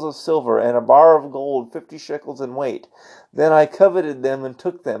 shekels of silver, and a bar of gold 50 shekels in weight, then I coveted them and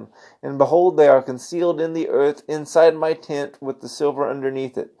took them, and behold, they are concealed in the earth inside my tent with the silver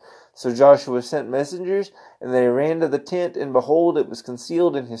underneath it. So Joshua sent messengers, and they ran to the tent, and behold, it was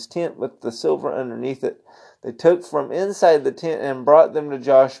concealed in his tent with the silver underneath it. They took from inside the tent and brought them to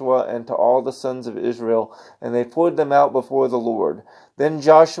Joshua and to all the sons of Israel, and they poured them out before the Lord. Then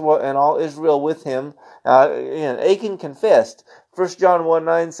Joshua and all Israel with him, Achan confessed. 1 John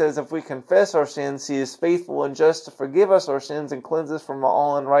 1:9 says, If we confess our sins, he is faithful and just to forgive us our sins and cleanse us from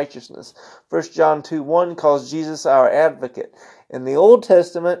all unrighteousness. 1 John 2:1 calls Jesus our advocate. In the Old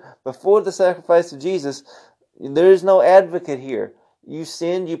Testament, before the sacrifice of Jesus, there is no advocate here. You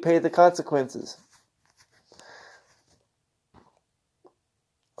sinned, you pay the consequences.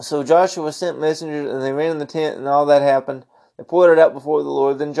 So Joshua sent messengers, and they ran in the tent, and all that happened. They poured it out before the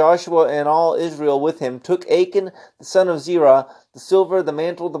Lord. Then Joshua and all Israel with him took Achan, the son of Zerah, the silver, the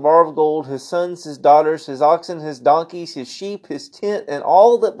mantle, the bar of gold, his sons, his daughters, his oxen, his donkeys, his sheep, his tent, and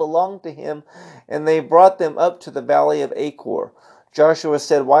all that belonged to him, and they brought them up to the valley of Achor. Joshua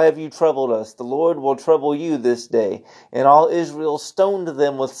said, Why have you troubled us? The Lord will trouble you this day. And all Israel stoned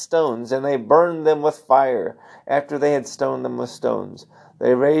them with stones, and they burned them with fire, after they had stoned them with stones.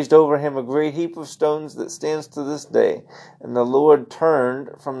 They raised over him a great heap of stones that stands to this day. And the Lord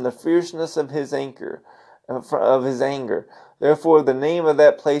turned from the fierceness of his anger. Therefore the name of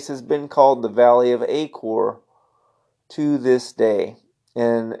that place has been called the Valley of Achor to this day.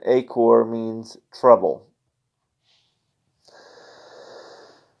 And Achor means trouble.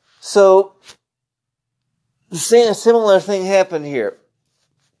 So, a similar thing happened here.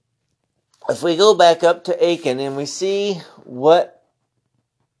 If we go back up to Achan and we see what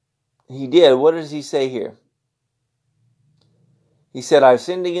he did, what does he say here? He said, I've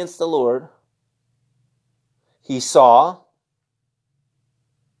sinned against the Lord. He saw.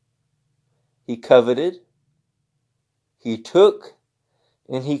 He coveted. He took.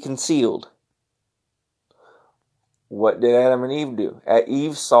 And he concealed. What did Adam and Eve do?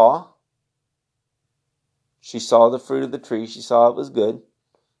 Eve saw. She saw the fruit of the tree. She saw it was good.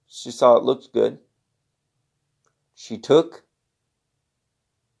 She saw it looked good. She took.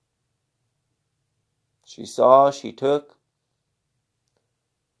 She saw. She took.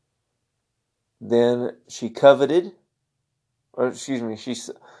 Then she coveted.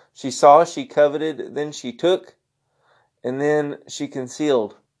 She saw, she coveted, then she took, and then she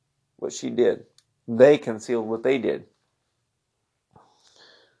concealed what she did. They concealed what they did.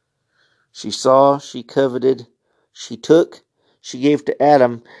 She saw, she coveted, she took, she gave to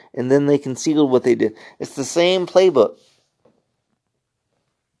Adam, and then they concealed what they did. It's the same playbook.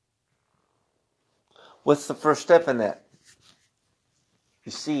 What's the first step in that?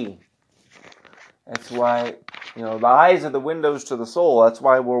 You see. That's why, the eyes are the windows to the soul. That's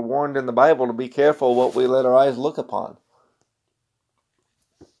why we're warned in the Bible to be careful what we let our eyes look upon.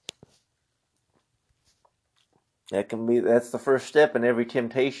 That's the first step in every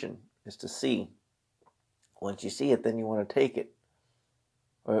temptation, is to see. Once you see it, then you want to take it.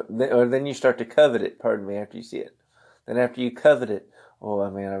 Or then you start to covet it, after you see it. Then after you covet it, oh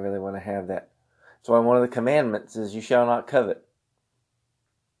man, I really want to have that. So one of the commandments is you shall not covet.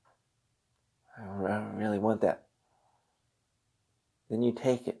 I really want that. Then you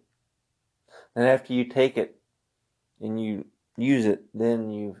take it. And after you take it and you use it, then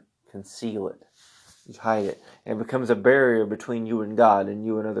you conceal it. You hide it. And it becomes a barrier between you and God and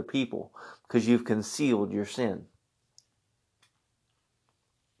you and other people because you've concealed your sin.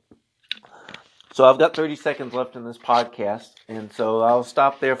 So I've got 30 seconds left in this podcast, and so I'll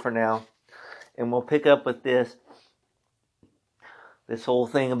stop there for now. And we'll pick up with this whole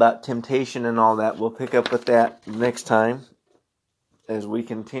thing about temptation and all that. We'll pick up with that next time as we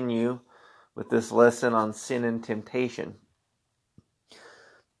continue with this lesson on sin and temptation.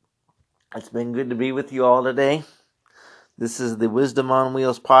 It's been good to be with you all today. This is the Wisdom on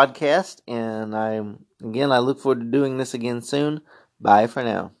Wheels podcast, and I look forward to doing this again soon. Bye for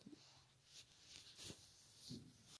now.